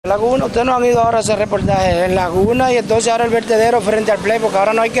Laguna, ustedes no han ido ahora a hacer reportaje en Laguna y entonces ahora el vertedero frente al Play, porque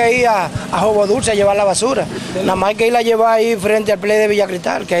ahora no hay que ir a Jobo Dulce a llevar la basura, nada más hay que ir a llevar ahí frente al Play de Villa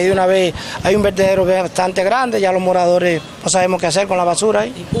Cristal, que ahí de una vez hay un vertedero bastante grande, ya los moradores no sabemos qué hacer con la basura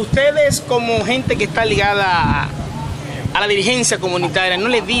ahí. Ustedes como gente que está ligada a la dirigencia comunitaria, ¿no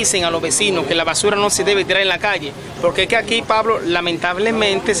le dicen a los vecinos que la basura no se debe tirar en la calle? Porque es que aquí, Pablo,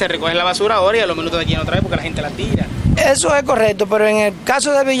 lamentablemente se recoge la basura ahora y a los minutos de lleno otra vez porque la gente la tira. Eso es correcto, pero en el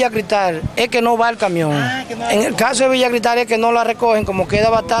caso de Villa Cristal es que no va el camión. En el caso de Villa Cristal es que no la recogen, como queda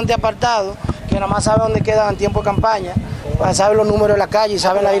bastante apartado, que nada más sabe dónde quedan en tiempo de campaña, saben los números de la calle y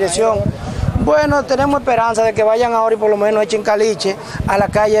saben la dirección. Bueno, tenemos esperanza de que vayan ahora y por lo menos echen caliche a la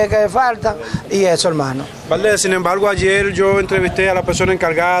calle que falta y eso, hermano. Valdez, sin embargo, ayer yo entrevisté a la persona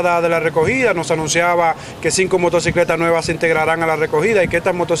encargada de la recogida, nos anunciaba que 5 motocicletas nuevas se integrarán a la recogida y que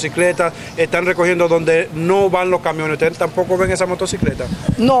estas motocicletas están recogiendo donde no van los camiones. ¿Ustedes tampoco ven esas motocicletas?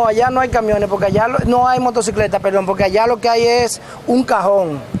 No, allá no hay camiones, porque allá no hay motocicletas, perdón, porque allá lo que hay es un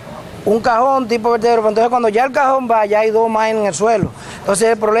cajón tipo vertedero, entonces cuando ya el cajón va, ya hay 2 más en el suelo. Entonces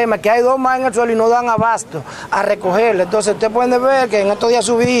el problema es que hay 2 más en el suelo y no dan abasto a recogerlo. Entonces ustedes pueden ver que en estos días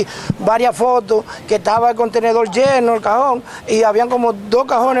subí varias fotos que estaba el contenedor lleno, el cajón, y habían como 2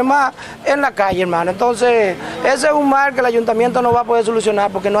 cajones más en la calle, hermano. Entonces ese es un mal que el ayuntamiento no va a poder solucionar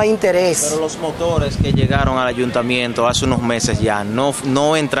porque no hay interés. Pero los motores que llegaron al ayuntamiento hace unos meses ya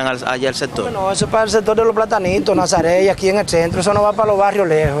no entran allá al sector. No, eso es para el sector de los platanitos, Nazaret, y aquí en el centro, eso no va para los barrios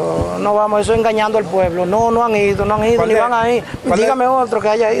lejos. No vamos, eso engañando al pueblo. No han ido, ni van a ir. Dígame otro que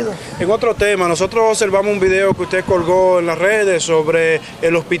haya ido. En otro tema, nosotros observamos un video que usted colgó en las redes sobre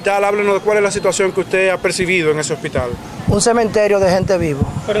el hospital. Háblenos de cuál es la situación que usted ha percibido en ese hospital. Un cementerio de gente viva.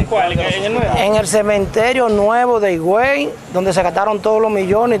 ¿Pero en cuál? ¿En el nuevo? En el cementerio nuevo de Higüey, donde se gastaron todos los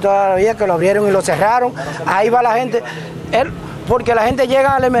millones y todavía que lo abrieron y lo cerraron. Ahí va la gente. Porque la gente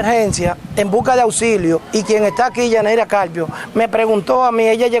llega a la emergencia en busca de auxilio y quien está aquí, Yaneira Carpio, me preguntó a mí,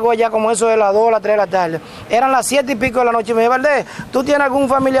 ella llegó allá como eso de las 2 o las 3 de la tarde, eran las 7 y pico de la noche y me dijo, Valdez, ¿tú tienes algún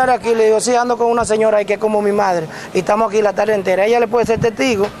familiar aquí? Le digo, sí, ando con una señora ahí que es como mi madre y estamos aquí la tarde entera, ella le puede ser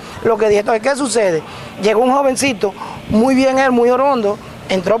testigo, lo que dije. Entonces, ¿qué sucede? Llegó un jovencito, muy bien él, muy orondo,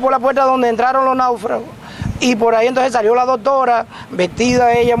 entró por la puerta donde entraron los náufragos. Y por ahí entonces salió la doctora,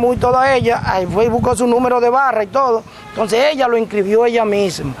 vestida ella, muy toda ella, ahí fue y buscó su número de barra y todo. Entonces ella lo inscribió ella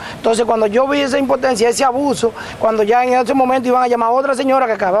misma. Entonces cuando yo vi esa impotencia, ese abuso, cuando ya en ese momento iban a llamar a otra señora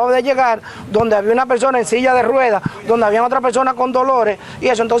que acababa de llegar, donde había una persona en silla de ruedas, donde había otra persona con dolores, y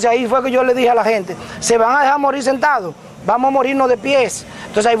eso, entonces ahí fue que yo le dije a la gente, ¿se van a dejar morir sentados? Vamos a morirnos de pies.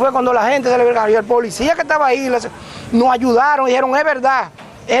 Entonces ahí fue cuando la gente se le y el policía que estaba ahí, nos ayudaron, dijeron, es verdad.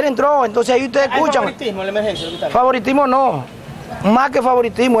 Él entró, entonces ahí ustedes escuchan. ¿Favoritismo en la emergencia del hospital? Favoritismo no, más que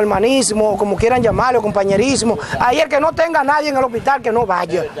favoritismo, hermanismo, como quieran llamarlo, compañerismo. Ahí el que no tenga a nadie en el hospital, que no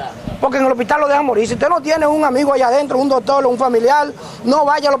vaya. Porque en el hospital lo dejan morir. Si usted no tiene un amigo allá adentro, un doctor o un familiar, no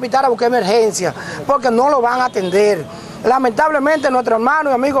vaya al hospital a buscar emergencia, porque no lo van a atender. Lamentablemente nuestro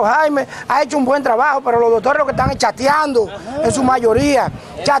hermano y amigo Jaime ha hecho un buen trabajo, pero los doctores lo que están es chateando, en su mayoría,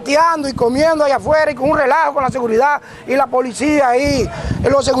 chateando y comiendo allá afuera y con un relajo con la seguridad y la policía ahí.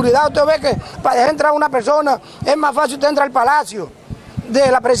 En la seguridad usted ve que para dejar entrar a una persona es más fácil usted entrar al palacio de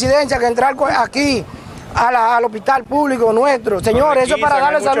la presidencia que entrar aquí al hospital público nuestro. Señores, eso es para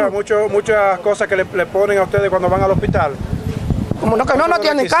darle salud. Muchas cosas que le ponen a ustedes cuando van al hospital. Como no, que no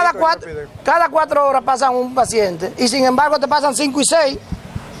atienden, cada 4 horas pasan un paciente y sin embargo te pasan 5 y 6,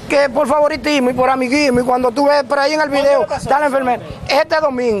 que por favoritismo y por amiguismo, y cuando tú ves por ahí en el video, está la enfermera. Este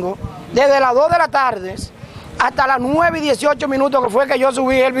domingo, desde las 2 de la tarde hasta las 9 y 18 minutos, que fue que yo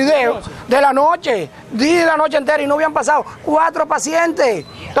subí el video, de la noche, de la noche entera, y no habían pasado 4 pacientes.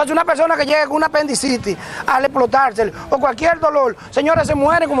 Entonces una persona que llega con una apendicitis al explotarse o cualquier dolor, señores, se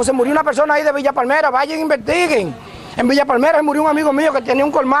mueren como se murió una persona ahí de Villa Palmera, vayan e investiguen. En Villa Palmera se murió un amigo mío que tenía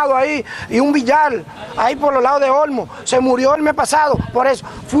un colmado ahí y un billar ahí por los lados de Olmo. Se murió el mes pasado. Por eso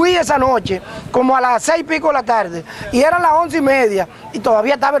fui esa noche como a las 6 y pico de la tarde y eran las 11 y media y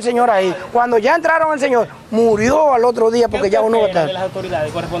todavía estaba el señor ahí. Cuando ya entraron el señor, murió al otro día porque ya uno va a estar. ¿De las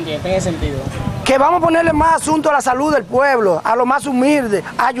autoridades correspondientes en ese sentido? Que vamos a ponerle más asunto a la salud del pueblo, a lo más humilde,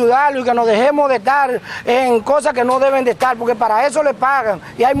 a ayudarlo y que nos dejemos de estar en cosas que no deben de estar, porque para eso le pagan.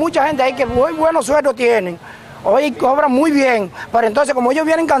 Y hay mucha gente ahí que muy buenos sueldos tienen. Hoy cobran muy bien, pero entonces como ellos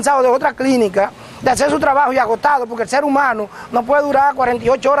vienen cansados de otra clínica, de hacer su trabajo y agotados, porque el ser humano no puede durar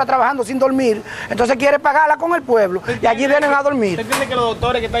 48 horas trabajando sin dormir, entonces quiere pagarla con el pueblo y allí vienen a dormir. ¿Usted entiende que los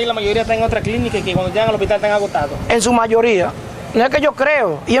doctores que están ahí, la mayoría están en otra clínica y que cuando llegan al hospital están agotados? En su mayoría. No es que yo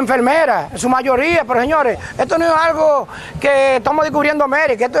creo, y enfermeras, en su mayoría, pero señores, esto no es algo que estamos descubriendo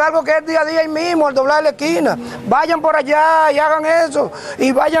América, esto es algo que es día a día ahí mismo, al doblar la esquina. Vayan por allá y hagan eso,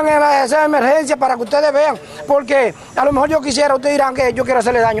 y vayan a esa emergencia para que ustedes vean, porque a lo mejor yo quisiera, ustedes dirán que yo quiero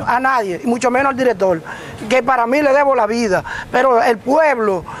hacerle daño a nadie, y mucho menos al director, que para mí le debo la vida, pero el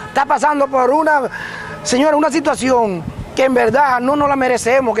pueblo está pasando por una, señores, una situación que en verdad no nos la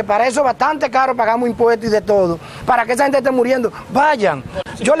merecemos, que para eso es bastante caro, pagamos impuestos y de todo, para que esa gente esté muriendo. Vayan,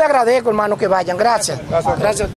 yo le agradezco, hermano, que vayan, gracias. Gracias.